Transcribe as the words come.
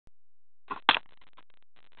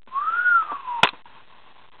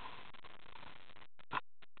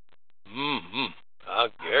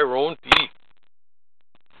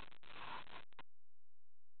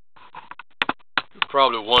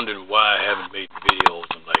probably wondering why I haven't made videos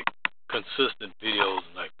and like consistent videos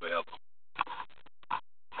in like forever.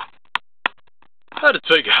 I had to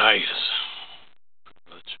take a hiatus.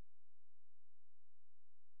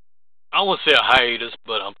 I wouldn't say a hiatus,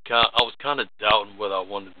 but I was kind of doubting whether I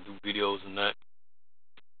wanted to do videos or not.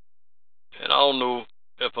 And I don't know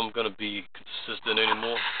if I'm gonna be consistent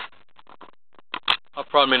anymore. I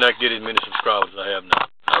probably may not get as many subscribers as I have now.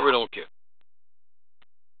 I really don't care.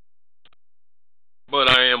 But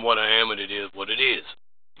I am what I am, and it is what it is.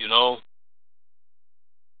 You know?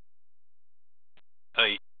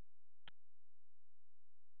 I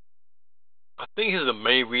think here's the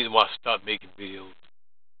main reason why I stopped making videos.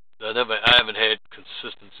 I haven't had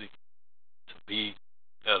consistency to be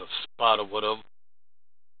at a spot or whatever,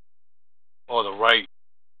 or the right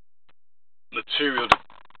material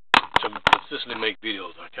to consistently make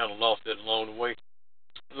videos. I kind of lost that along the way.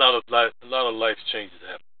 A lot of life changes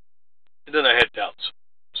happened, and then I had doubts.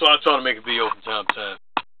 So I try to make a video from time to time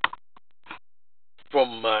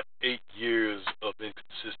from my 8 years of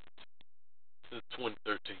inconsistency since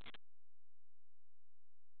 2013.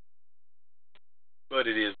 But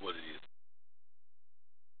it is what it is.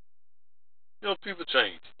 You know, people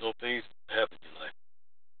change. You know, things happen in life.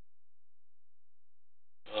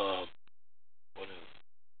 What else?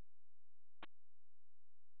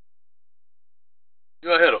 You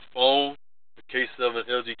know, I had a phone, the K7,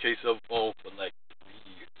 LG K7 phone for like 3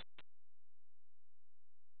 years.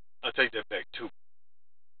 I take that back too.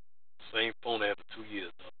 Same phone I had for 2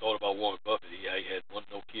 years. I thought about Warren Buffett. He had one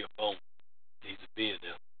Nokia phone. He's a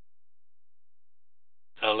billionaire.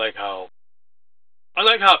 I like how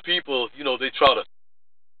people, you know, they try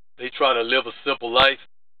to live a simple life.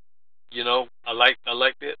 You know, I like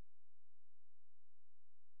that.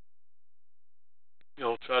 You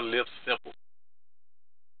know, try to live simple.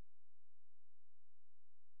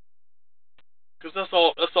 Because that's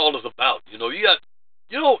all it's about. You know,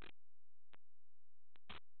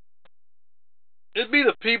 it'd be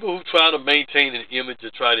the people who try to maintain an image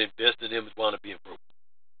or try to invest in an image want to be broke.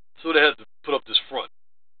 So they have to put up this front.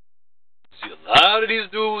 See a lot of these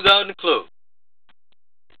dudes out in the club.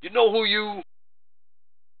 You know who you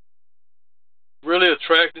really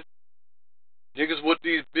attracted? Niggas with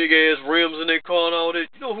these big ass rims in their car and all that.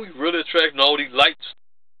 You know who you really attracting? All these lights.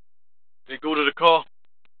 They go to the car.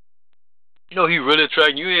 You know he really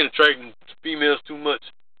attracting. You ain't attracting females too much.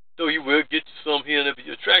 So he will get you some here and there. But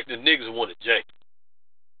you're attracting niggas who want to jack.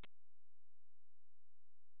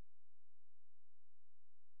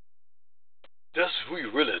 That's who you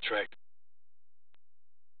really attract.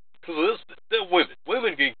 Because they're women.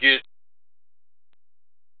 Women can get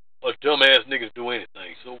a dumbass nigga to do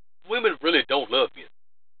anything. So women really don't love men.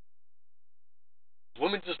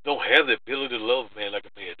 Women just don't have the ability to love a man like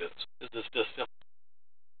a man does. It's just simple.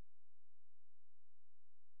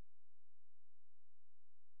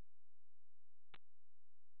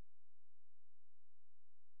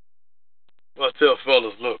 Well, I tell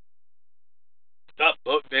fellas, look, stop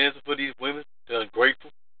buck dancing for these women. They're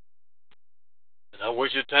ungrateful. And I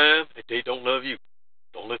waste your time if they don't love you.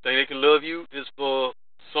 The only thing they can love you is for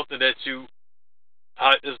something that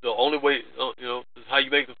is the only way, you know, is how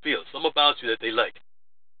you make them feel. Something about you that they like.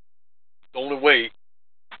 The only way,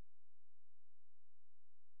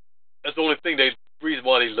 that's the only reason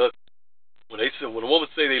why they love you. When a woman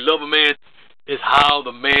say they love a man, it's how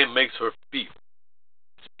the man makes her feel.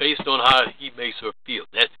 It's based on how he makes her feel.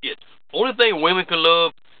 That's it. Only thing women can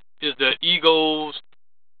love is their egos,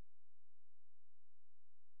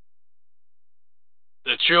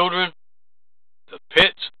 their children, their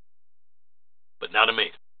pets, but not a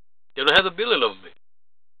man. They don't have the ability to love a man.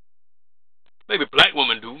 Maybe black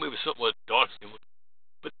women do, maybe somewhat dark skin,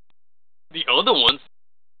 but the other ones,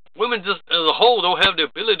 women just as a whole don't have the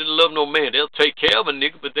ability to love no man. They'll take care of a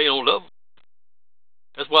nigga, but they don't love him.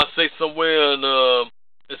 That's why I say somewhere in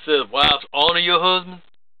it says, wives, honor your husbands,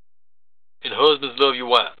 and husbands, love your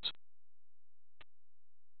wives.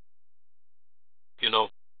 You know,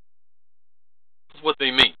 that's what they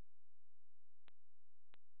mean.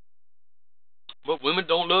 But women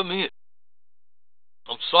don't love men.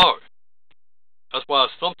 I'm sorry. That's why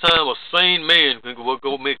sometimes a sane man can go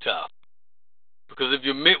MGTOW. Because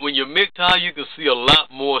when you're MGTOW, you can see a lot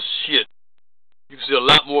more shit. You can see a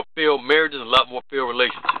lot more failed marriages, a lot more failed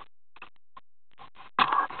relationships.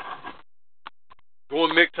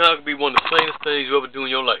 Going MGTOW can be one of the sanest things you ever do in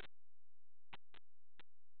your life.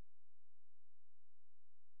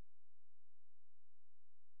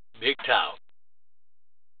 MGTOW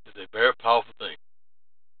is a very powerful thing.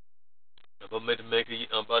 I'm about to make a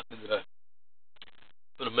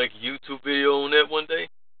YouTube video on that one day.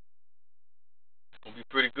 It's gonna be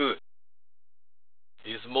pretty good.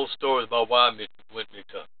 Here's some more stories about why I went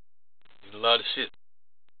mixed up. Did a lot of shit.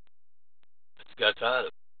 I just got tired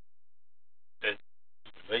of it. And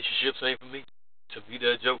relationships ain't for me. To me,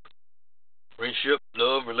 they're a joke. Friendship,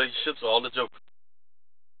 love, relationships, all a joke.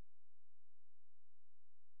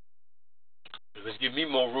 Let's give me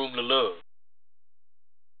more room to love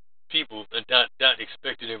people and not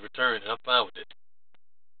expect it in return, and I'm fine with it.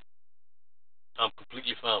 I'm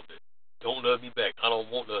completely fine with it. Don't love me back. I don't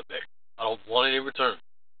want love back. I don't want it in return.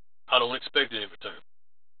 I don't expect it in return.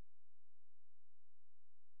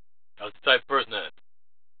 That's the type of person I am.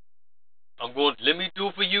 I'm going to let me do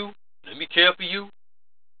it for you. Let me care for you.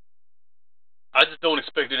 I just don't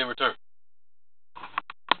expect it in return.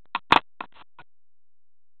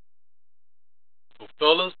 So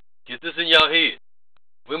fellas, get this in y'all head.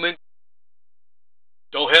 Women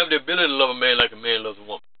don't have the ability to love a man like a man loves a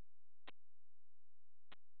woman.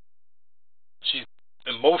 She's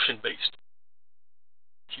emotion based.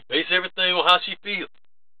 She bases everything on how she feels.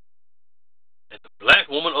 And the black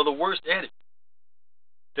women are the worst at it.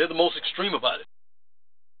 They're the most extreme about it.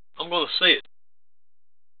 I'm going to say it.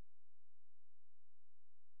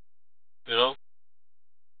 You know?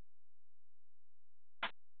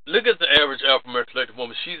 Look at the average Alpha Male Collective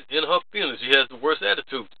woman. She's in her feelings. She has the worst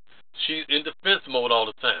attitudes. She's in defense mode all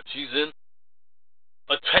the time. She's in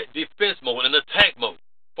defense mode and attack mode.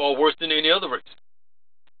 Far worse than any other race.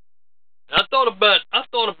 I thought about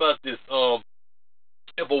this.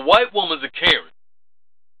 If a white woman's a Karen,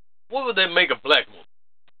 what would they make a black woman?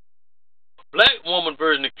 A black woman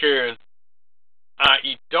version of Karen,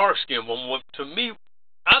 i.e. dark skinned woman, to me,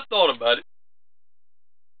 I thought about it,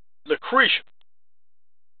 Lucretia.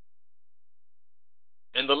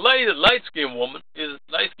 And the light skinned woman is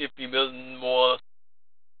light skinned female is more,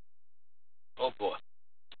 oh boy.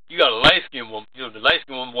 You got a light skinned woman, the light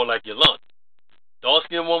skinned woman more like Yolanda. Dark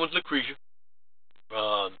skinned woman's Lucretia.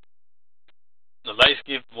 The light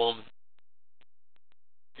skinned woman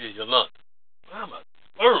is Yolanda. Why am I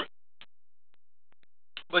slurring?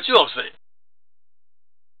 But you know what I'm saying.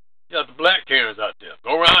 You got the black Karens out there.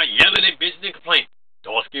 Go around yelling and bitching and complaining.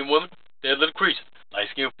 Dark skinned women, they're little creatures. Light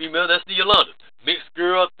skinned female, that's the Yolanda. Mixed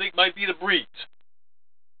girl, I think might be the Breeze.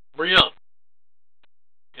 Brianna.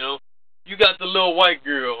 You got the little white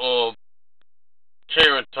girl,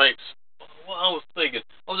 Karen types. Well, I was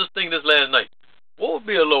just thinking this last night. What would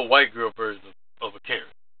be a little white girl version of a Karen?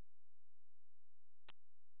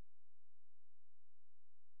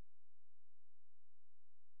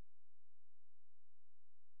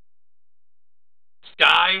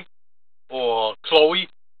 Sky or Chloe?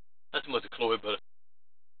 Not too much of Chloe, but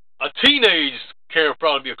a teenage Karen would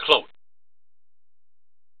probably be a Chloe.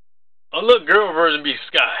 A little girl version be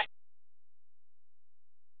Sky.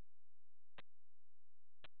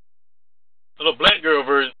 A little black girl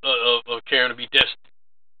version of Karen would be Destiny.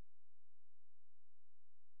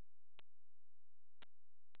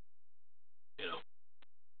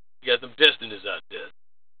 You got them Destinies out there.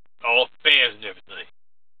 All fans and everything.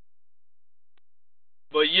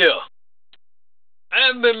 But yeah. I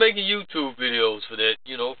haven't been making YouTube videos for that,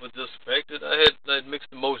 for this fact that I had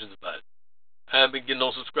mixed emotions about it. I haven't been getting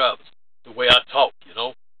no subscribers. The way I talk,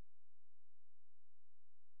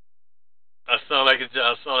 I sound like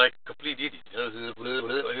a complete idiot. I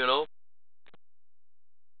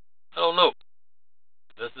don't know.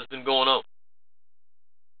 That's just been going on.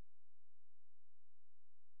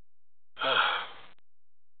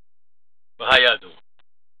 But how y'all doing?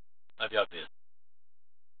 How y'all been?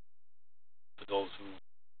 For those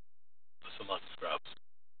some of my subscribers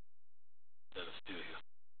that are still here.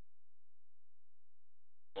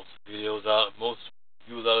 Most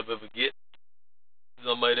views I'll ever get,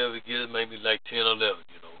 I might ever get it maybe like 10 or 11,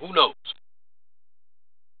 Who knows?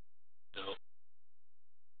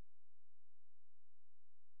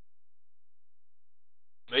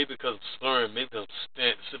 Maybe because I'm slurring, maybe because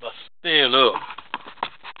if I stand up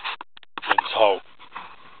and talk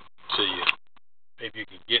to you, maybe you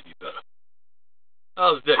can get me better.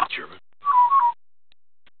 How's that, children?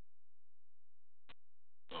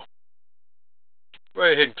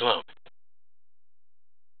 Right ahead and clown me.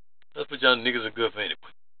 That's what y'all niggas are good for anyway.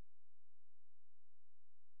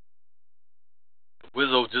 The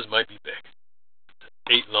Wizzo just might be back.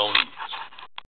 8 long years.